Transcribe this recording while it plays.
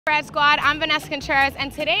Brad Squad, I'm Vanessa Contreras,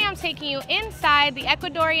 and today I'm taking you inside the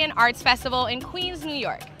Ecuadorian Arts Festival in Queens, New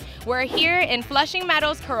York. We're here in Flushing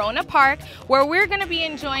Meadows, Corona Park, where we're going to be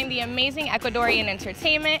enjoying the amazing Ecuadorian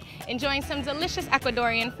entertainment, enjoying some delicious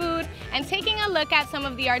Ecuadorian food, and taking a look at some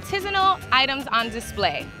of the artisanal items on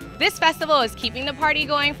display. This festival is keeping the party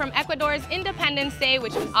going from Ecuador's Independence Day,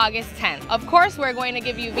 which was August 10th. Of course, we're going to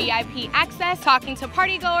give you VIP access, talking to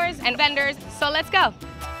partygoers and vendors, so let's go.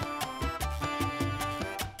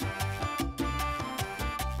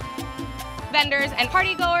 Vendors and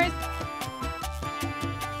partygoers.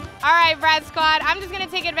 All right, Brad Squad, I'm just gonna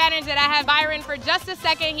take advantage that I have Byron for just a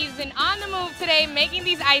second. He's been on the move today making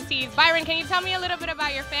these ices. Byron, can you tell me a little bit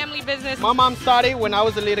about your family business? My mom started when I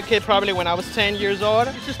was a little kid, probably when I was 10 years old.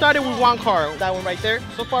 She started with one car, that one right there.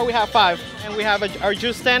 So far we have 5. And we have our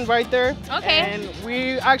juice stand right there. Okay. And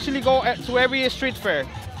we actually go to every street fair.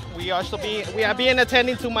 We have been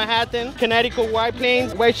attending to Manhattan, Connecticut, White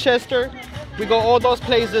Plains, Westchester. We go all those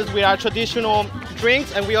places with our traditional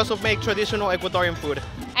drinks, and we also make traditional Ecuadorian food.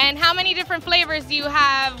 And how many different flavors do you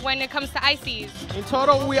have when it comes to ices? In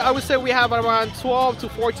total, I would say we have around 12 to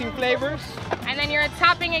 14 flavors. And then you're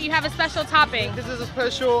topping it, you have a special topping. This is a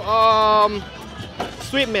special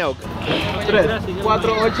sweet milk.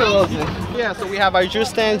 Yeah, so we have our juice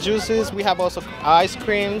stands, juices, we have also ice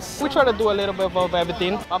creams. We try to do a little bit of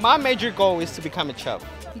everything. My major goal is to become a chef.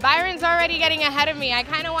 Byron's already getting ahead of me. I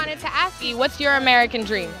kind of wanted to ask you, what's your American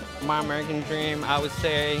dream? My American dream, I would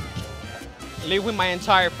say, live with my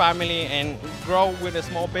entire family and grow with a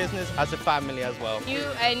small business as a family as well.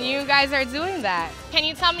 You guys are doing that. Can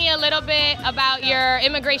you tell me a little bit about your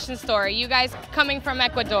immigration story? You guys coming from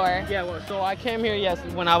Ecuador. Yeah, well, so I came here, yes,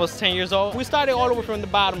 when I was 10 years old. We started all the way from the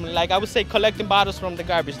bottom, like I would say collecting bottles from the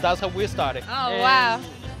garbage. That's how we started. Oh, and wow.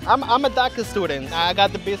 I'm a DACA student. I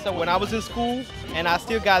got the visa when I was in school, and I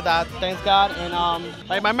still got that, thanks God. And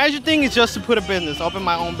like my major thing is just to put a business, open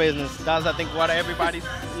my own business. That's, I think, what everybody's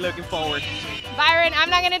looking forward. Byron, I'm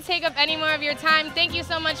not going to take up any more of your time. Thank you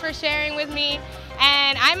so much for sharing with me.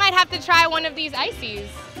 And I might have to try one of these ices.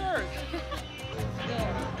 Sure.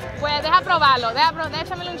 Pues deja probarlo.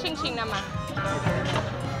 Déjamelo un ching ching nada más.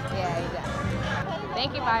 Yeah.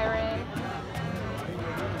 Thank you, Byron.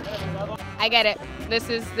 I get it. This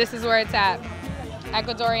is where it's at.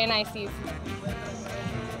 Ecuadorian ices.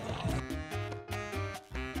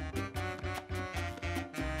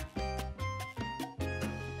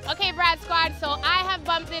 Okay, Brad Squad, so I have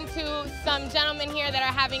bumped into some gentlemen here that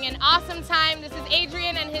are having an awesome time. This is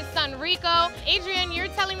Adrian and his son Rico. Adrian, you're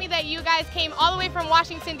telling me that you guys came all the way from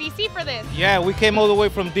Washington, D.C. for this. Yeah, we came all the way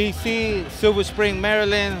from D.C., Silver Spring,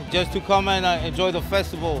 Maryland, just to come and enjoy the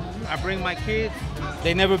festival. I bring my kids.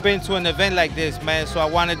 They never been to an event like this, man, so I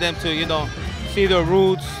wanted them to, you know, see the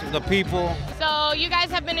roots, the people. So you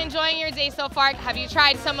guys have been enjoying your day so far. Have you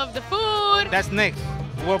tried some of the food? That's next.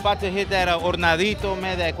 We're about to hit that hornadito,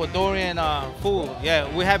 man, the Ecuadorian food. Yeah,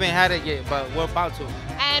 we haven't had it yet, but we're about to.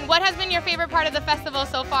 And what has been your favorite part of the festival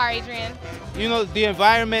so far, Adrian? You know, the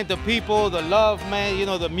environment, the people, the love, man, you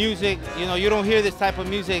know, the music. You know, you don't hear this type of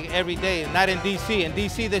music every day, not in D.C. In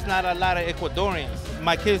D.C., there's not a lot of Ecuadorians.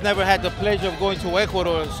 My kids never had the pleasure of going to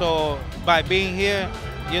Ecuador, so by being here,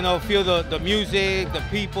 you know, feel the music, the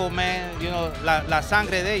people, man, you know, la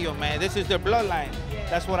sangre de ellos, man. This is their bloodline.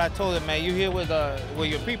 That's what I told them, man. You here with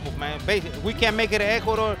your people, man. Basically, we can't make it to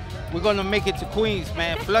Ecuador. We're gonna make it to Queens,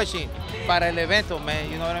 man. Flushing para el evento,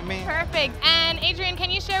 man. You know what I mean? Perfect. And Adrian, can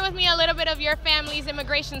you share with me a little bit of your family's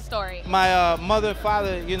immigration story? My mother and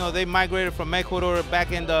father, you know, they migrated from Ecuador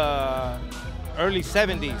back in the early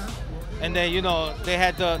 70s, and then, you know, they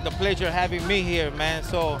had the pleasure of having me here, man.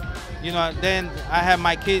 So, you know, then I have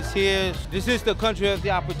my kids here. This is the country of the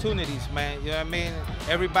opportunities, man. You know what I mean?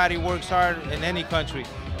 Everybody works hard in any country,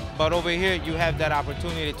 but over here you have that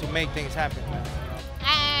opportunity to make things happen, man.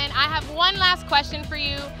 And I have one last question for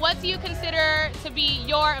you. What do you consider to be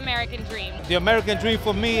your American dream? The American dream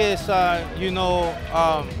for me is, you know,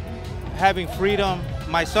 having freedom.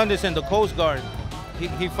 My son is in the Coast Guard.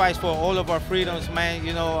 He fights for all of our freedoms, man.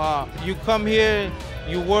 You know, you come here,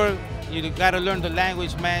 you work, you gotta learn the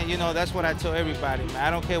language, man. You know, that's what I tell everybody, man. I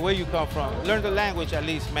don't care where you come from. Learn the language at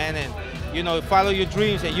least, man, and, you know, follow your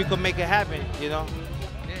dreams and you can make it happen, you know.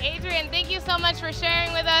 Adrian, thank you so much for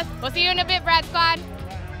sharing with us. We'll see you in a bit, Brad Squad.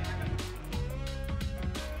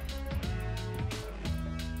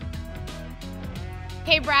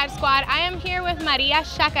 Hey Brad Squad, I am here with Maria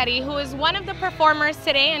Shakari, who is one of the performers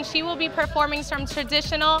today, and she will be performing some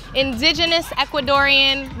traditional indigenous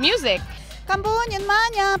Ecuadorian music. Cambuñin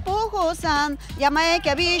maña pujusan, llame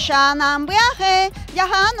que visha nam viaje,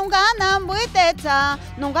 yaha nunca nam buiteta,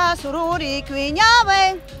 nunca sururi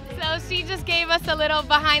cuiñabe. So she just gave us a little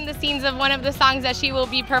behind the scenes of one of the songs that she will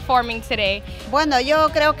be performing today. Bueno, yo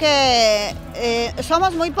creo que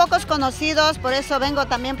somos muy pocos conocidos, por eso vengo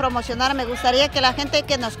también a promocionar. Me gustaría que la gente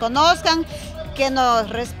que nos conozcan, que nos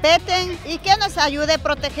respeten y que nos ayude a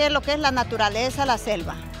proteger lo que es la naturaleza, la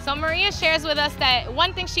selva. So Maria shares with us that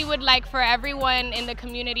one thing she would like for everyone in the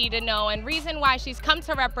community to know, and reason why she's come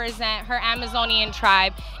to represent her Amazonian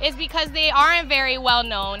tribe, is because they aren't very well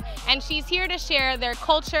known, and she's here to share their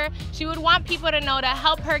culture. She would want people to know to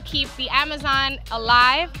help her keep the Amazon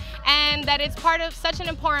alive, and that it's part of such an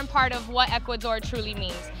important part of what Ecuador truly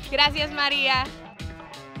means. Gracias, Maria.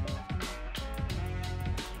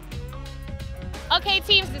 Okay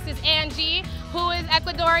teams, this is Angie, who is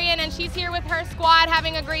Ecuadorian, and she's here with her squad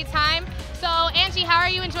having a great time. So Angie, how are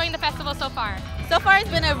you enjoying the festival so far? So far it's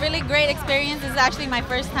been a really great experience. This is actually my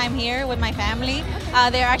first time here with my family.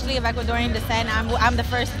 They're actually of Ecuadorian descent. I'm the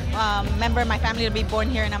first member of my family to be born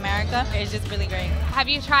here in America. It's just really great. Have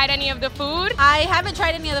you tried any of the food? I haven't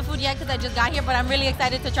tried any of the food yet because I just got here, but I'm really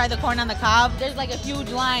excited to try the corn on the cob. There's like a huge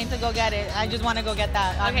line to go get it. I just want to go get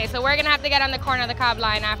that. Okay, so we're gonna have to get on the corn on the cob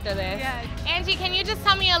line after this. Yeah. Angie, can you just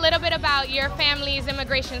tell me a little bit about your family's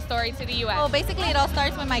immigration story to the U.S.? Well, basically it all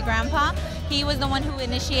starts with my grandpa. He was the one who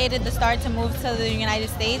initiated the start to move to the United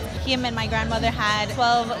States. Him and my grandmother had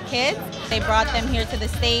 12 kids. They brought them here to the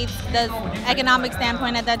States. The economic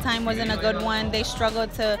standpoint at that time wasn't a good one. They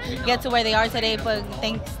struggled to get to where they are today, but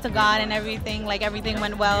thanks to God and everything, like everything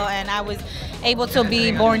went well, and I was able to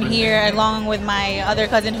be born here along with my other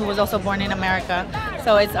cousin who was also born in America.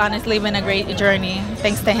 So it's honestly been a great journey,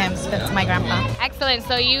 thanks to him, to my grandpa. Excellent.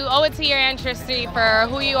 So you owe it to your ancestry for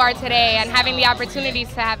who you are today and having the opportunities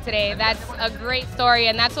to have today. That's a great story,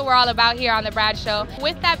 and that's what we're all about here on The Brad Show.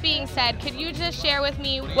 With that being said, could you just share with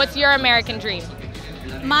me what's your American dream?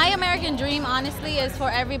 My American dream, honestly, is for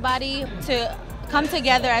everybody to come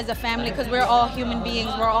together as a family, because we're all human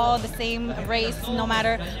beings. We're all the same race, no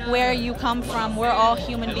matter where you come from. We're all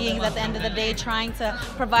human beings at the end of the day, trying to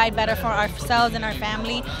provide better for ourselves and our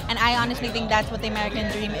family. And I honestly think that's what the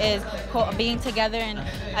American dream is, being together and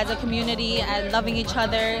as a community and loving each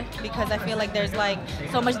other, because I feel like there's like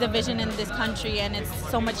so much division in this country, and it's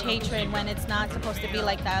so much hatred when it's not supposed to be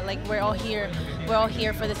like that. Like we're all here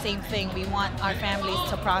for the same thing. We want our families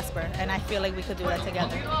to prosper, and I feel like we could do that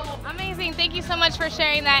together. Amazing. Thank you so much for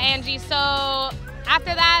sharing that, Angie. So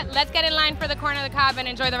after that, let's get in line for the corn on the cob and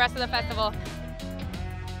enjoy the rest of the festival.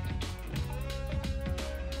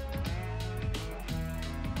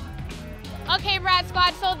 Okay, Brad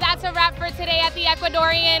Squad, so that's a wrap for today at the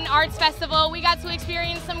Ecuadorian Arts Festival. We got to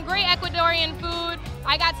experience some great Ecuadorian food.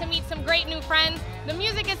 I got to meet some great new friends. The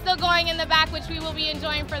music is still going in the back, which we will be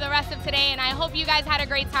enjoying for the rest of today, and I hope you guys had a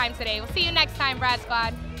great time today. We'll see you next time, Brad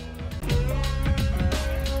Squad.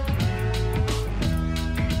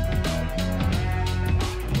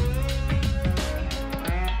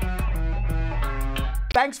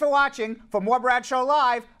 Thanks for watching. For more Brad Show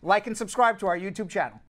Live, like and subscribe to our YouTube channel.